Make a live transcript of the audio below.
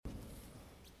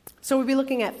So we'll be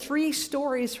looking at 3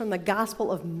 stories from the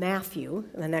Gospel of Matthew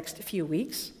in the next few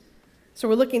weeks. So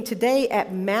we're looking today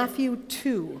at Matthew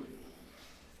 2.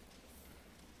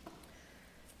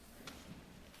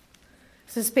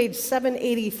 This is page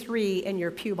 783 in your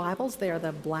pew Bibles. They are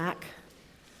the black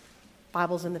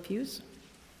Bibles in the pews.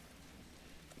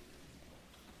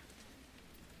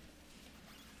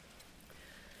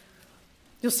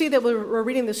 You'll see that we're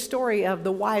reading the story of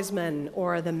the wise men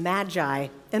or the magi.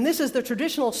 And this is the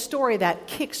traditional story that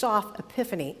kicks off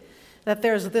Epiphany, that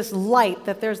there's this light,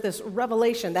 that there's this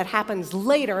revelation that happens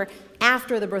later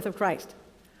after the birth of Christ.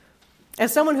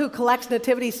 As someone who collects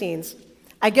nativity scenes,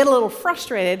 I get a little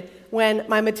frustrated when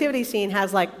my nativity scene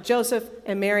has like Joseph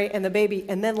and Mary and the baby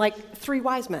and then like 3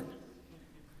 wise men.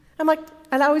 I'm like,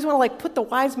 and I always want to like put the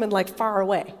wise men like far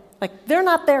away. Like they're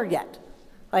not there yet.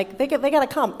 Like, they got to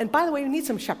come. And by the way, you need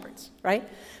some shepherds, right?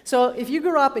 So if you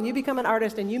grow up and you become an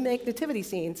artist and you make nativity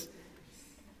scenes,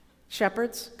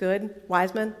 shepherds, good,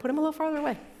 wise men, put them a little farther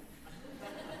away.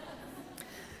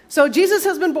 So Jesus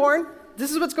has been born. This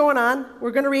is what's going on.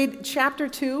 We're going to read chapter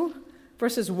 2,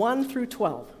 verses 1 through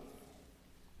 12.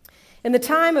 In the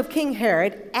time of King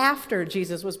Herod, after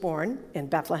Jesus was born in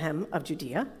Bethlehem of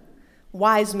Judea,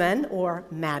 wise men, or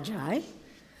magi,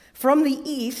 from the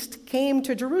east came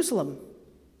to Jerusalem,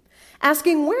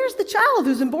 asking, "Where's the child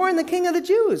who's been born the King of the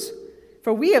Jews?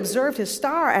 For we observed his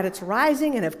star at its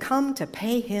rising and have come to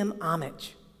pay him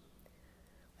homage."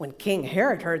 When King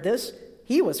Herod heard this,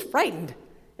 he was frightened,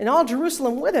 and all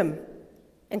Jerusalem with him.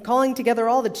 And calling together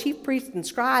all the chief priests and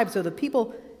scribes of the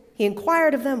people, he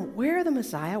inquired of them where the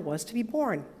Messiah was to be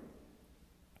born.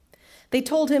 They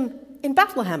told him, "In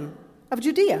Bethlehem of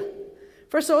Judea,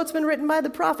 for so it's been written by the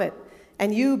prophet,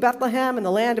 'And you, Bethlehem, in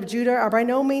the land of Judah, are by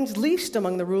no means least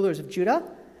among the rulers of Judah,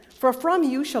 for from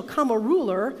you shall come a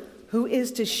ruler who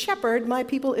is to shepherd my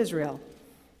people Israel.'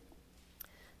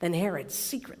 Then Herod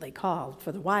secretly called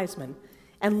for the wise men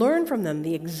and learned from them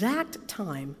the exact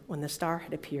time when the star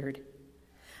had appeared.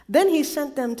 Then he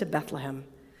sent them to Bethlehem,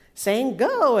 saying,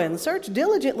 'Go and search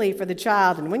diligently for the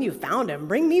child, and when you found him,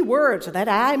 bring me word so that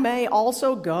I may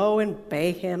also go and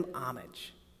pay him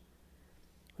homage.'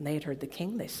 When they had heard the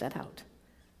king, they set out.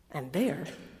 And there,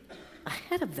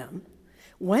 ahead of them,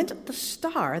 went the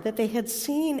star that they had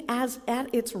seen as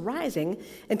at its rising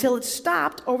until it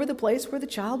stopped over the place where the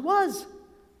child was.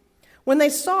 When they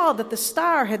saw that the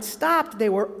star had stopped, they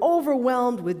were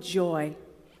overwhelmed with joy.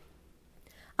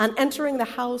 On entering the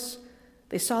house,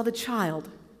 they saw the child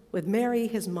with Mary,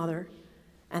 his mother,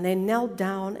 and they knelt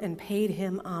down and paid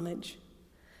him homage.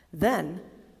 Then,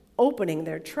 opening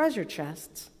their treasure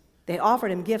chests, they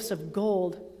offered him gifts of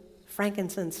gold,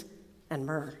 frankincense, and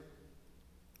myrrh.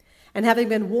 And having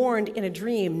been warned in a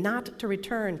dream not to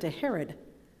return to Herod,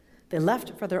 they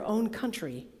left for their own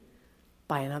country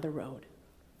by another road."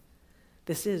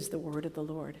 This is the word of the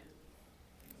Lord.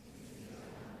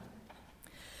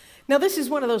 Now, this is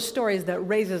one of those stories that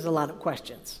raises a lot of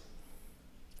questions.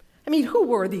 I mean, who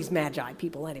were these magi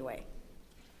people anyway?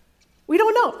 We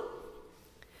don't know.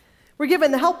 We're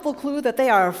given the helpful clue that they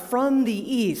are from the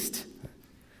east.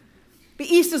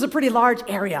 The east is a pretty large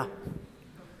area.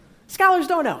 Scholars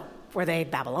don't know. Were they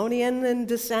Babylonian in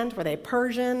descent? Were they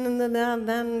Persian and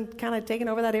then kind of taken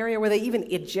over that area? Were they even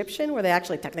Egyptian? Were they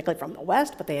actually technically from the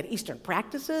west, but they had Eastern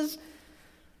practices?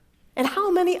 And how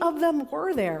many of them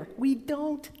were there? We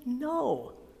don't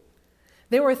know.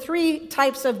 There were 3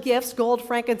 types of gifts, gold,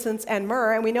 frankincense, and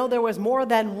myrrh, and we know there was more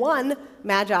than one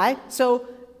magi. So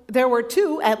there were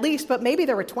 2 at least, but maybe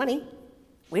there were 20.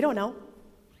 We don't know.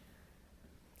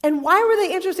 And why were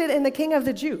they interested in the King of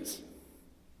the Jews?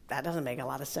 That doesn't make a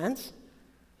lot of sense.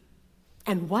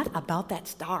 And what about that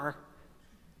star?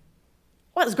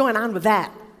 What is going on with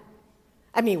that?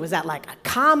 I mean, was that like a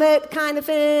comet kind of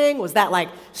thing? Was that like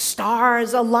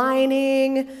stars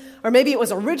aligning? Or maybe it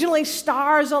was originally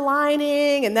stars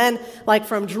aligning, and then like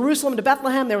from Jerusalem to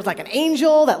Bethlehem, there was like an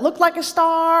angel that looked like a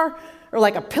star, or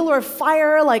like a pillar of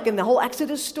fire, like in the whole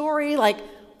Exodus story. Like,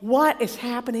 what is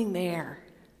happening there?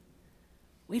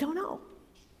 We don't know.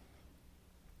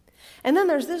 And then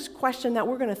there's this question that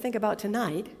we're going to think about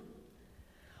tonight.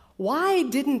 Why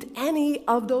didn't any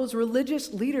of those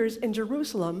religious leaders in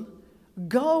Jerusalem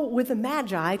go with the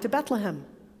Magi to Bethlehem?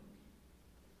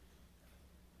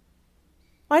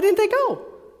 Why didn't they go?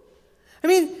 I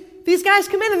mean, these guys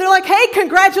come in and they're like, "Hey,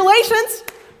 congratulations.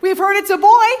 We've heard it's a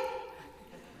boy.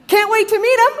 Can't wait to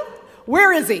meet him.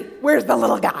 Where is he? Where's the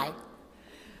little guy?"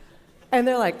 And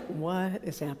they're like, "What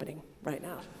is happening right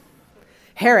now?"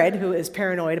 Herod, who is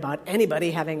paranoid about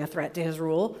anybody having a threat to his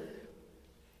rule,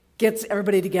 gets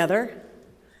everybody together.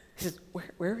 He says,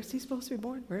 where is he supposed to be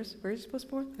born? Where is he supposed to be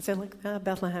born? They said,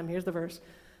 Bethlehem. Here's the verse.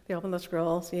 You open the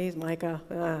scroll, see, he's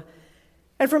Micah.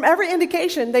 And from every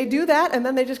indication, they do that, and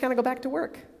then they just kind of go back to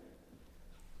work.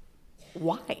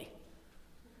 Why?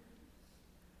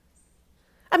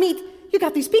 I mean, you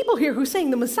got these people here who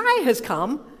saying the Messiah has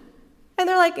come, and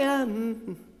they're like,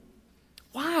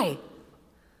 why?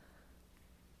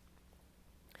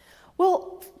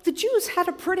 Well, the Jews had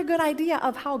a pretty good idea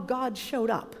of how God showed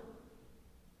up.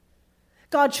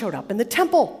 God showed up in the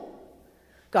temple.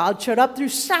 God showed up through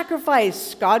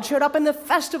sacrifice. God showed up in the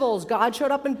festivals. God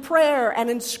showed up in prayer and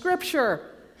in Scripture.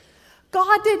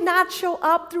 God did not show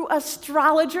up through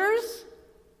astrologers.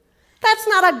 That's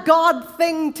not a God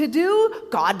thing to do.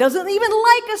 God doesn't even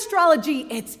like astrology.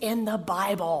 It's in the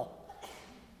Bible.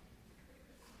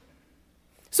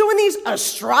 So when these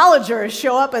astrologers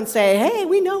show up and say, hey,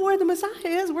 we know where the Messiah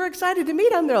is, we're excited to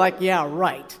meet him, they're like, yeah,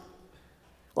 right.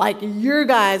 Like, your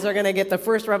guys are going to get the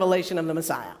first revelation of the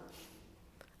Messiah.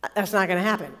 That's not going to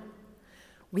happen.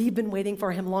 We've been waiting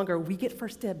for him longer. We get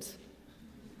first dibs.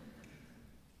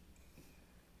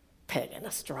 Pagan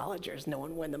astrologers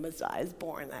knowing when the Messiah is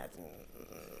born.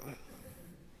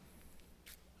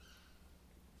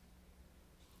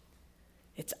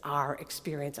 It's our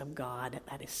experience of God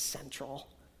that is central.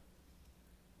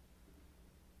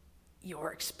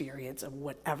 Your experience of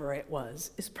whatever it was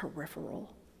is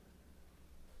peripheral.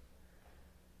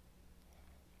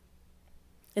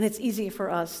 And it's easy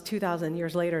for us 2,000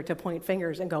 years later to point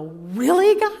fingers and go,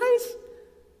 really, guys?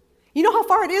 You know how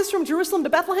far it is from Jerusalem to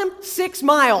Bethlehem? 6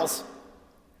 miles.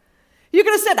 You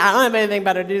could have said, I don't have anything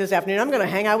better to do this afternoon. I'm going to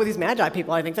hang out with these Magi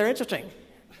people. I think they're interesting.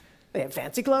 They have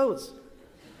fancy clothes.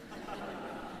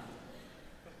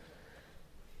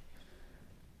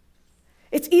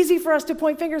 It's easy for us to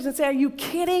point fingers and say, are you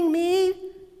kidding me?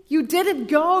 You didn't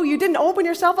go. You didn't open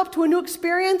yourself up to a new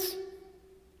experience.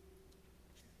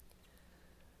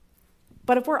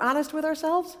 But if we're honest with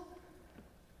ourselves,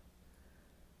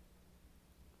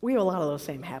 we have a lot of those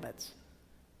same habits.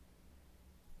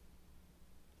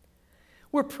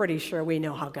 We're pretty sure we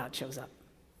know how God shows up.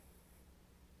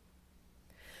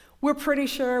 We're pretty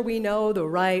sure we know the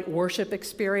right worship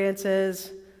experiences,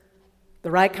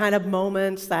 the right kind of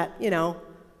moments that,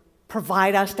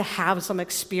 provide us to have some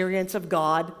experience of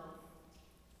God.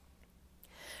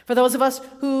 For those of us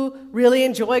who really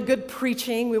enjoy good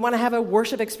preaching, we want to have a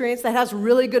worship experience that has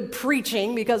really good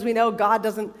preaching because we know God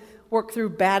doesn't work through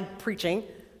bad preaching.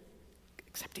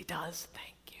 Except he does.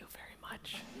 Thank you very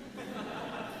much.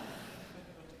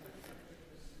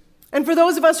 And for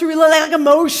those of us who really like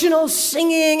emotional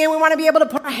singing and we want to be able to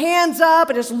put our hands up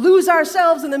and just lose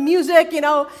ourselves in the music,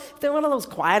 if they're one of those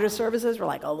quieter services, we're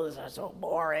like, oh, this is so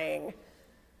boring.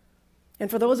 And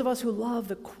for those of us who love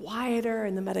the quieter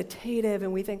and the meditative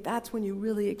and we think that's when you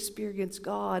really experience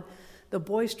God, the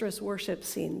boisterous worship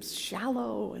seems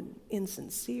shallow and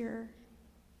insincere.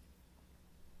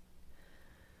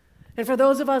 And for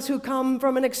those of us who come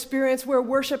from an experience where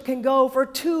worship can go for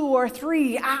 2 or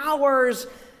 3 hours,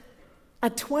 a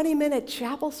 20-minute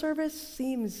chapel service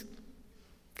seems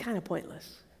kind of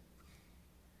pointless.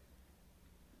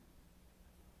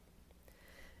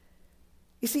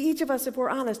 You see, each of us, if we're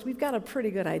honest, we've got a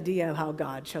pretty good idea of how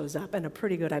God shows up and a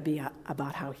pretty good idea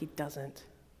about how he doesn't.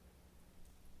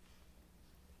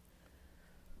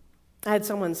 I had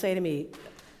someone say to me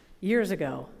years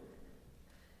ago,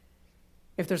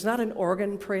 if there's not an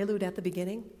organ prelude at the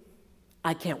beginning,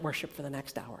 I can't worship for the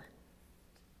next hour.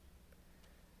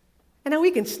 And now we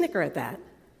can snicker at that,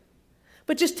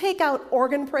 but just take out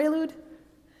organ prelude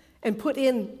and put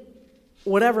in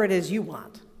whatever it is you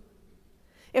want.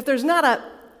 If there's not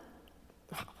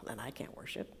then I can't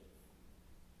worship.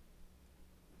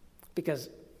 Because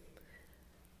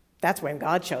that's when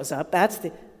God shows up. That's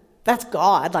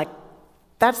God.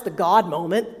 That's the God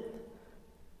moment.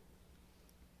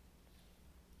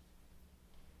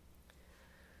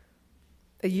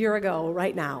 A year ago,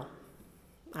 right now,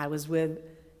 I was with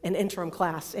an interim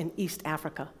class in East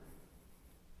Africa.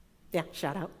 Yeah,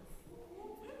 shout out.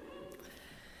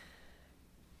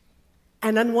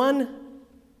 And on one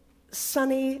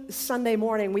sunny Sunday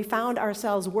morning, we found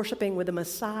ourselves worshiping with the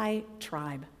Maasai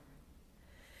tribe.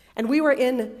 And we were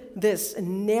in this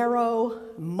narrow,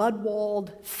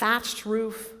 mud-walled, thatched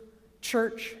roof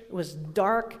church. It was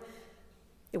dark.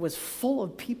 It was full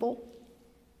of people.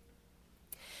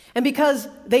 And because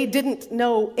they didn't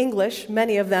know English,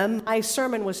 many of them, my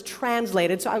sermon was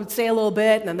translated. So I would say a little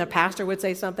bit, and then the pastor would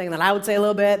say something, and then I would say a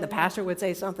little bit, and the pastor would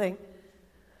say something.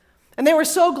 And they were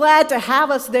so glad to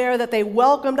have us there that they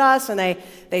welcomed us, and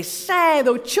they sang.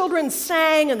 The children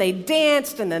sang, and they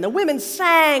danced, and then the women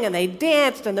sang, and they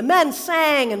danced, and the men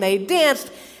sang, and they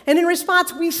danced. And in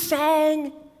response, we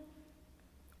sang.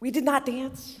 We did not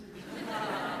dance.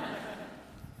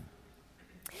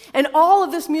 And all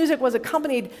of this music was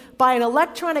accompanied by an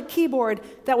electronic keyboard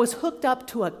that was hooked up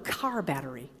to a car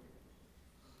battery.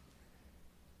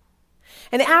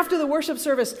 And after the worship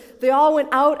service, they all went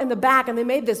out in the back and they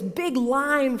made this big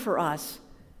line for us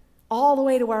all the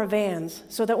way to our vans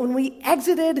so that when we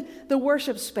exited the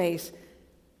worship space,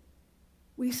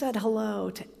 we said hello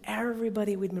to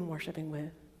everybody we'd been worshiping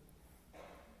with.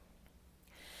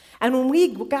 And when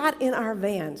we got in our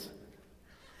vans,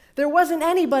 there wasn't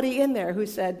anybody in there who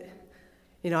said,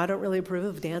 I don't really approve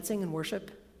of dancing and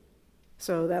worship.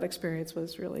 So that experience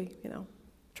was really,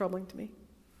 troubling to me.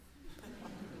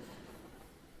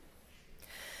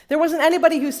 There wasn't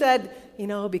anybody who said,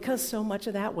 because so much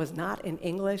of that was not in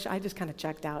English, I just kind of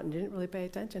checked out and didn't really pay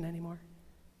attention anymore.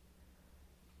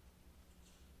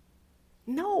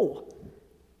 No.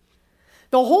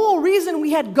 The whole reason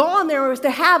we had gone there was to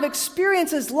have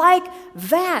experiences like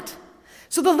that.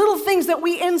 So the little things that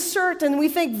we insert and we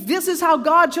think this is how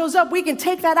God shows up, we can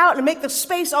take that out and make the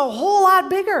space a whole lot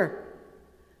bigger.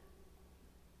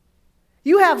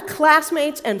 You have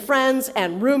classmates and friends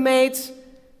and roommates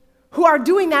who are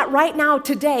doing that right now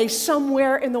today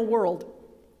somewhere in the world.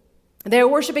 They're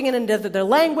worshiping in another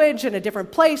language, in a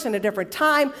different place, in a different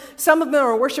time. Some of them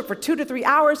are worship for 2 to 3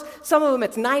 hours. Some of them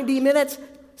it's 90 minutes.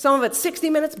 Some of it's 60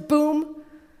 minutes. Boom.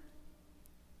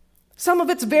 Some of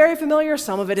it's very familiar.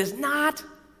 Some of it is not.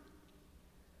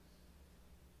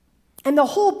 And the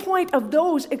whole point of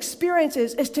those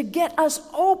experiences is to get us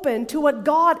open to what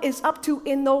God is up to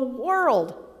in the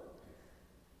world.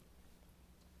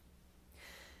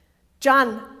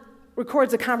 John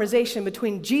records a conversation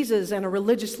between Jesus and a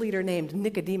religious leader named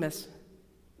Nicodemus.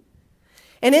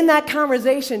 And in that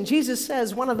conversation, Jesus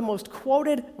says one of the most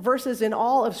quoted verses in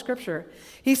all of Scripture.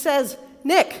 He says,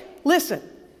 Nick, listen.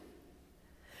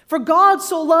 For God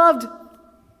so loved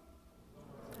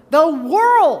the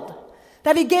world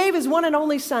that he gave his one and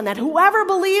only Son, that whoever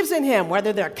believes in him,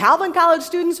 whether they're Calvin College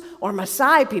students or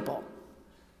Messiah people,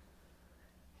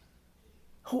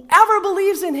 whoever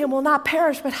believes in him will not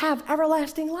perish but have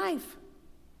everlasting life.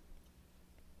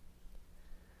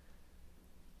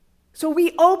 So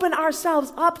we open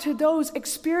ourselves up to those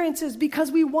experiences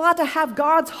because we want to have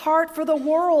God's heart for the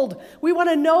world. We want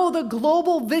to know the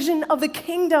global vision of the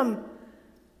kingdom.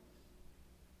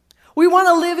 We want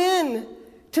to live in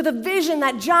to the vision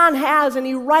that John has, and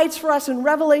he writes for us in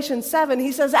Revelation 7.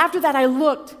 He says, after that I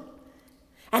looked,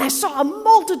 and I saw a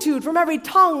multitude from every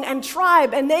tongue and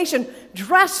tribe and nation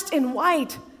dressed in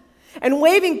white and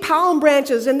waving palm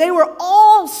branches, and they were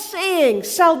all saying,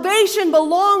 salvation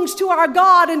belongs to our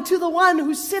God and to the one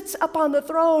who sits upon the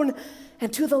throne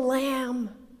and to the Lamb.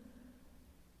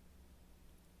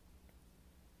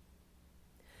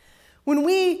 When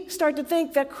we start to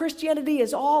think that Christianity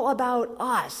is all about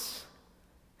us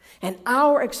and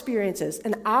our experiences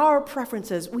and our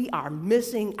preferences, we are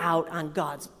missing out on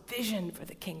God's vision for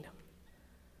the kingdom.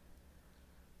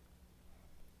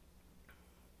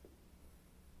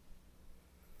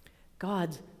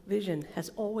 God's vision has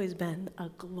always been a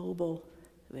global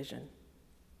vision.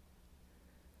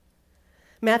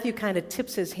 Matthew kind of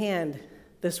tips his hand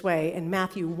this way in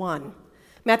Matthew 1.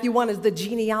 Matthew 1 is the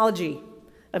genealogy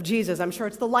of Jesus. I'm sure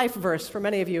it's the life verse for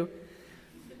many of you.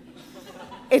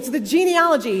 It's the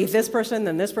genealogy, this person,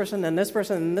 then this person, then this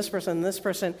person, then this person, then this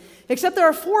person. Except there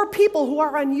are 4 people who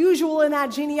are unusual in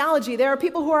that genealogy. There are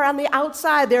people who are on the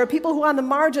outside. There are people who are on the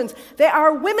margins. They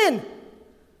are women.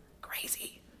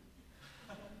 Crazy.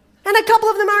 And a couple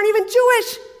of them aren't even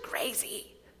Jewish. Crazy.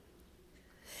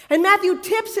 And Matthew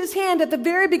tips his hand at the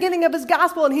very beginning of his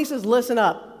gospel, and he says, listen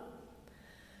up.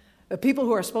 The people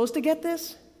who are supposed to get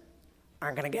this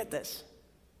aren't going to get this.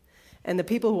 And the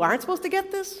people who aren't supposed to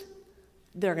get this,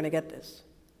 they're going to get this.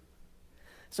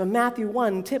 So Matthew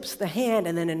 1 tips the hand,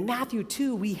 and then in Matthew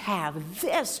 2, we have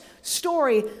this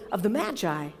story of the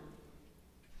Magi.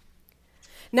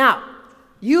 Now,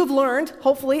 you've learned,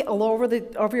 hopefully, all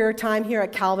over your time here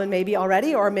at Calvin maybe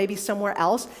already, or maybe somewhere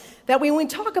else, that when we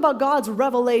talk about God's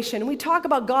revelation, we talk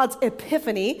about God's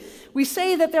epiphany, we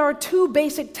say that there are 2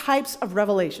 basic types of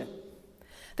revelation.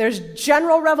 There's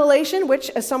general revelation, which,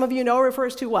 as some of you know,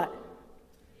 refers to what?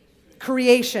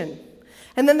 Creation.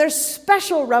 And then there's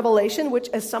special revelation, which,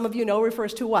 as some of you know,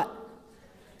 refers to what?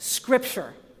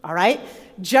 Scripture, all right?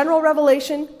 General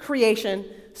revelation, creation.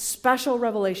 Special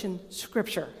revelation,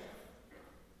 Scripture.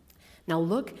 Now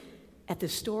look at the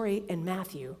story in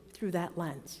Matthew through that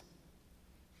lens.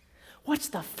 What's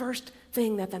the first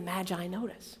thing that the Magi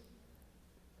notice?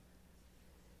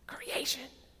 Creation.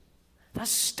 The the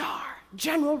star,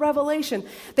 general revelation.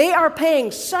 They are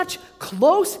paying such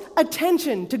close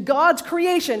attention to God's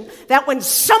creation that when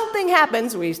something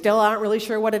happens, we still aren't really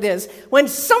sure what it is, when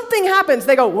something happens,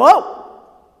 they go, whoa.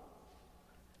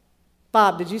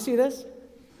 Bob, did you see this?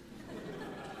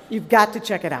 You've got to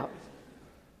check it out.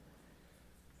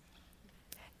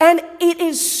 And it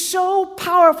is so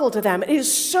powerful to them. It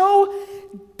is so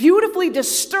beautifully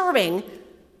disturbing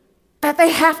that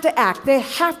they have to act. They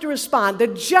have to respond. The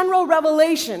general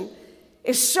revelation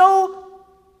is so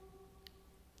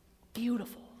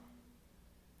beautiful,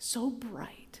 so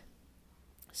bright,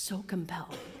 so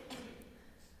compelling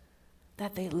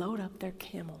that they load up their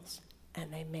camels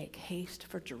and they make haste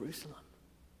for Jerusalem.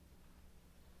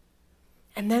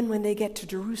 And then when they get to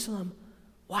Jerusalem,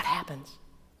 what happens?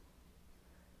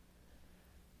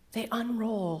 They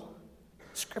unroll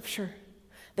Scripture.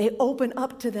 They open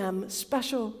up to them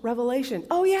special revelation.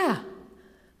 Oh, yeah.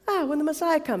 When the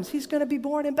Messiah comes, he's going to be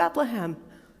born in Bethlehem.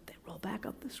 They roll back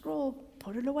up the scroll,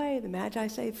 put it away. The Magi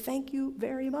say, thank you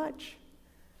very much.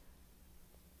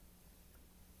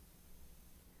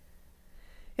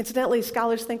 Incidentally,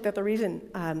 scholars think that the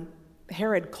reason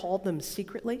Herod called them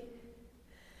secretly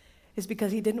is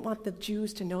because he didn't want the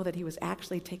Jews to know that he was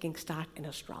actually taking stock in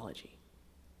astrology.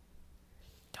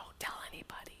 Don't tell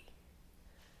anybody.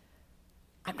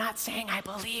 I'm not saying I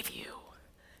believe you.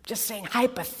 I'm just saying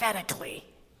hypothetically,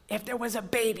 if there was a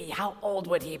baby, how old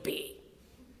would he be?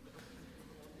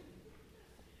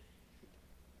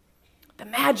 The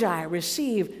Magi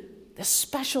receive this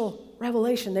special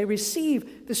revelation. They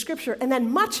receive the Scripture, and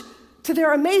then much to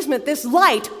their amazement, this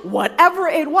light, whatever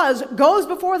it was, goes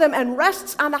before them and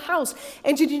rests on the house.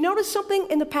 And did you notice something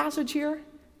in the passage here?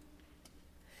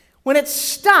 When it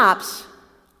stops,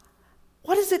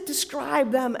 what does it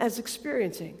describe them as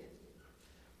experiencing?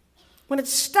 When it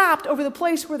stopped over the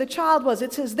place where the child was,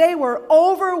 it says they were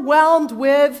overwhelmed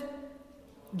with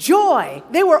joy.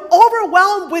 They were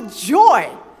overwhelmed with joy.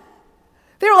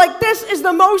 They were like, this is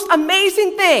the most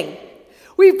amazing thing.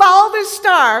 We follow this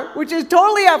star, which is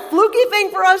totally a fluky thing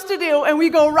for us to do, and we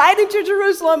go right into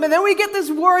Jerusalem, and then we get this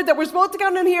word that we're supposed to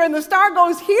come in here, and the star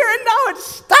goes here, and now it's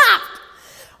stopped.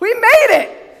 We made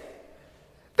it.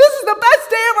 This is the best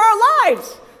day of our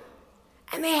lives.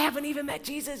 And they haven't even met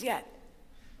Jesus yet.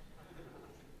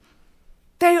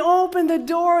 They open the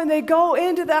door and they go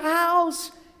into the house.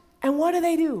 And what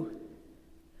do?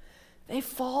 They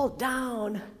fall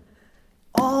down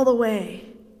all the way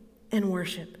and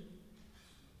worship.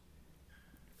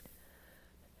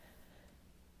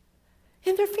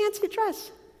 In their fancy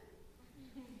dress.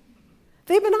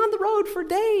 They've been on the road for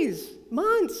days,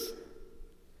 months.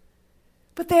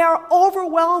 But they are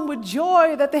overwhelmed with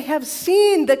joy that they have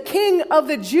seen the King of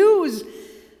the Jews,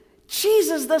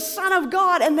 Jesus, the Son of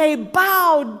God, and they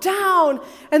bow down,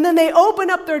 and then they open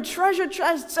up their treasure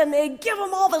chests and they give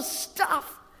him all the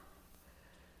stuff.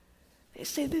 They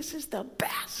say, this is the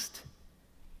best.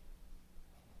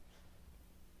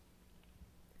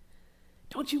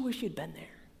 Don't you wish you'd been there?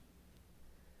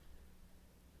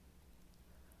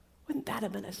 Wouldn't that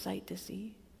have been a sight to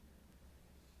see?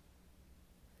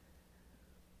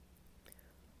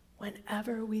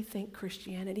 Whenever we think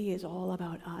Christianity is all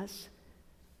about us,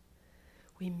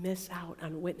 we miss out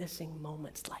on witnessing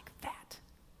moments like that.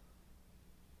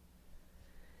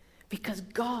 Because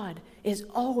God is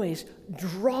always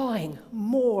drawing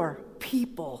more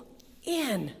people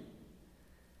in.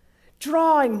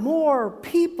 Drawing more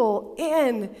people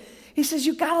in. He says,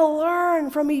 you got to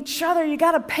learn from each other. You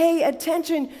got to pay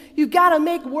attention. You got to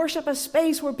make worship a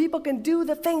space where people can do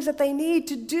the things that they need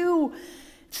to do.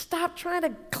 Stop trying to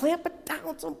clamp it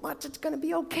down so much. It's going to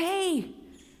be okay.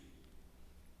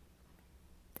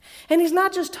 And he's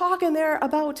not just talking there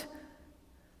about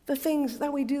the things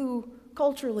that we do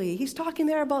culturally. He's talking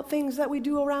there about things that we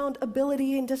do around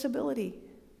ability and disability.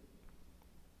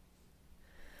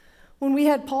 When we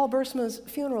had Paul Bursma's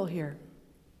funeral here,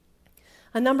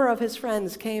 a number of his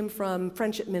friends came from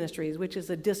Friendship Ministries, which is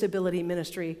a disability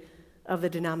ministry of the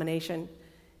denomination.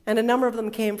 And a number of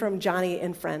them came from Johnny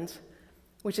and Friends,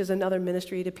 which is another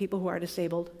ministry to people who are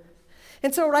disabled.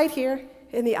 And so right here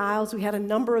in the aisles, we had a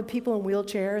number of people in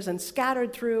wheelchairs, and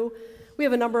scattered through, we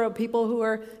have a number of people who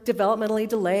are developmentally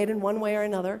delayed in one way or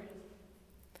another.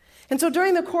 And so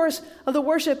during the course of the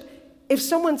worship, if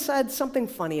someone said something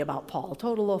funny about Paul,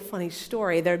 told a little funny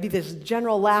story, there'd be this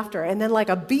general laughter, and then like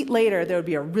a beat later, there would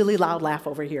be a really loud laugh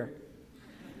over here.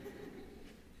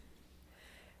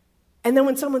 And then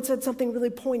when someone said something really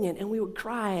poignant, and we would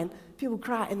cry, and people would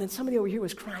cry, and then somebody over here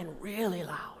was crying really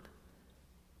loud.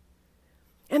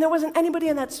 And there wasn't anybody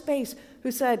in that space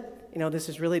who said, this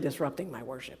is really disrupting my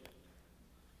worship.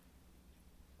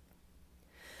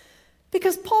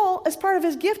 Because Paul, as part of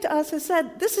his gift to us, has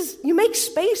said, you make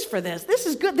space for this. This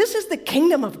is good. This is the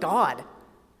kingdom of God.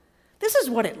 This is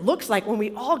what it looks like when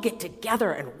we all get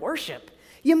together and worship.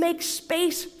 You make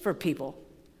space for people.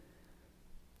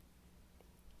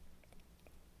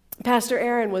 Pastor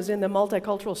Aaron was in the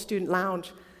multicultural student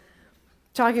lounge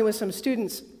talking with some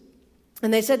students,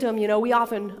 and they said to him, we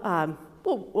often,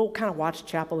 we'll kind of watch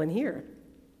chapel in here.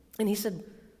 And he said,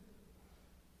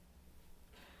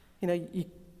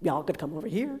 y'all could come over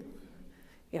here.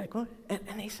 You're like, what?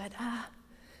 And they said,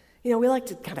 we like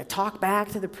to kind of talk back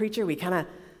to the preacher. We kind of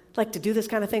like to do this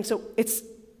kind of thing. So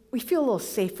we feel a little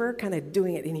safer kind of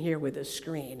doing it in here with a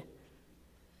screen.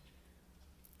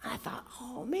 I thought,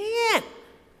 oh man,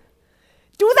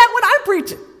 do that when I'm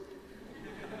preaching.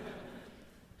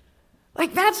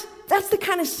 Like that's the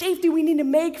kind of safety we need to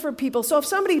make for people. So if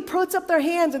somebody puts up their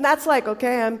hands and that's like,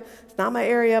 okay, it's not my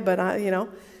area, but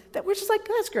that we're just like,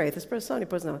 that's great. This person, somebody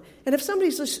puts them on. And if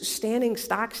somebody's just standing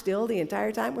stock still the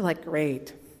entire time, we're like,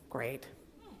 great.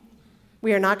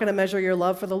 We are not going to measure your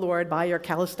love for the Lord by your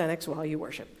calisthenics while you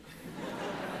worship.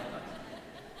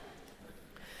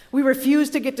 We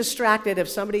refuse to get distracted if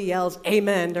somebody yells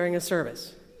amen during a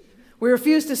service. We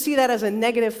refuse to see that as a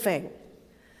negative thing.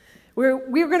 We're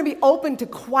going to be open to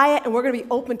quiet, and we're going to be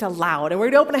open to loud. And we're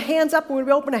going to open to hands up, and we're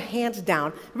going to be open to hands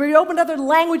down. We're going to open to other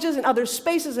languages and other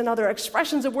spaces and other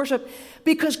expressions of worship,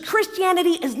 because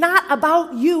Christianity is not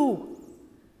about you.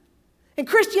 And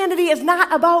Christianity is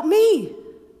not about me.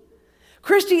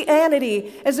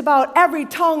 Christianity is about every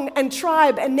tongue and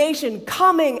tribe and nation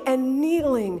coming and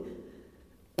kneeling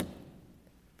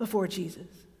before Jesus.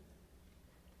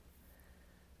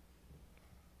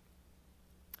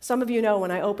 Some of you know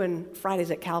when I open Fridays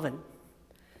at Calvin,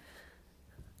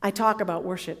 I talk about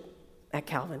worship at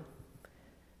Calvin.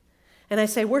 And I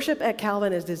say worship at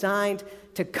Calvin is designed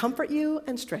to comfort you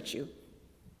and stretch you.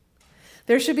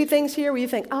 There should be things here where you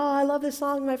think, oh, I love this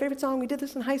song, my favorite song, we did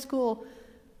this in high school.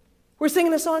 We're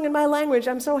singing a song in my language,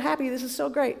 I'm so happy, this is so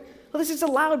great. Well, this is a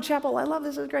loud chapel, I love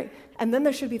this, it's great. And then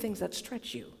there should be things that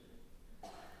stretch you.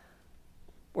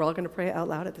 We're all going to pray out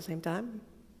loud at the same time?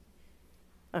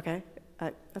 Okay,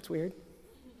 that's weird.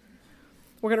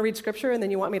 We're going to read scripture, and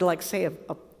then you want me to say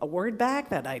a word back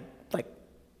that I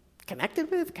connected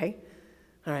with? Okay,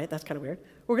 all right, that's kind of weird.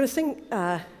 We're going to sing.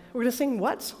 We're going to sing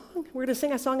what song? We're going to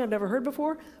sing a song I've never heard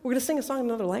before. We're going to sing a song in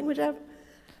another language.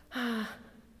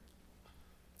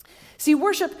 See,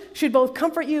 worship should both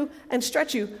comfort you and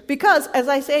stretch you because, as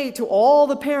I say to all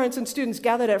the parents and students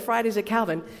gathered at Fridays at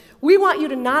Calvin, we want you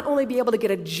to not only be able to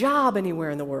get a job anywhere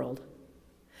in the world,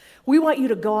 we want you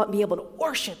to go out and be able to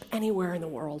worship anywhere in the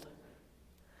world.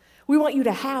 We want you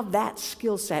to have that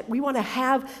skill set. We want to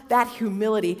have that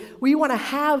humility. We want to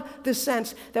have the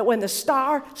sense that when the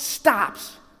star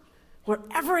stops,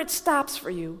 wherever it stops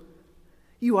for you,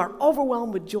 you are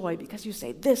overwhelmed with joy because you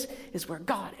say, this is where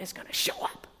God is going to show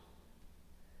up.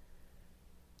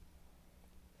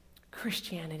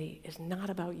 Christianity is not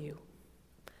about you,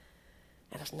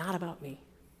 and it's not about me.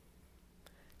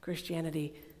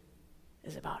 Christianity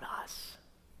is about us.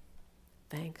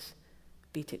 Thanks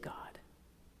be to God.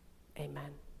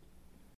 Amen.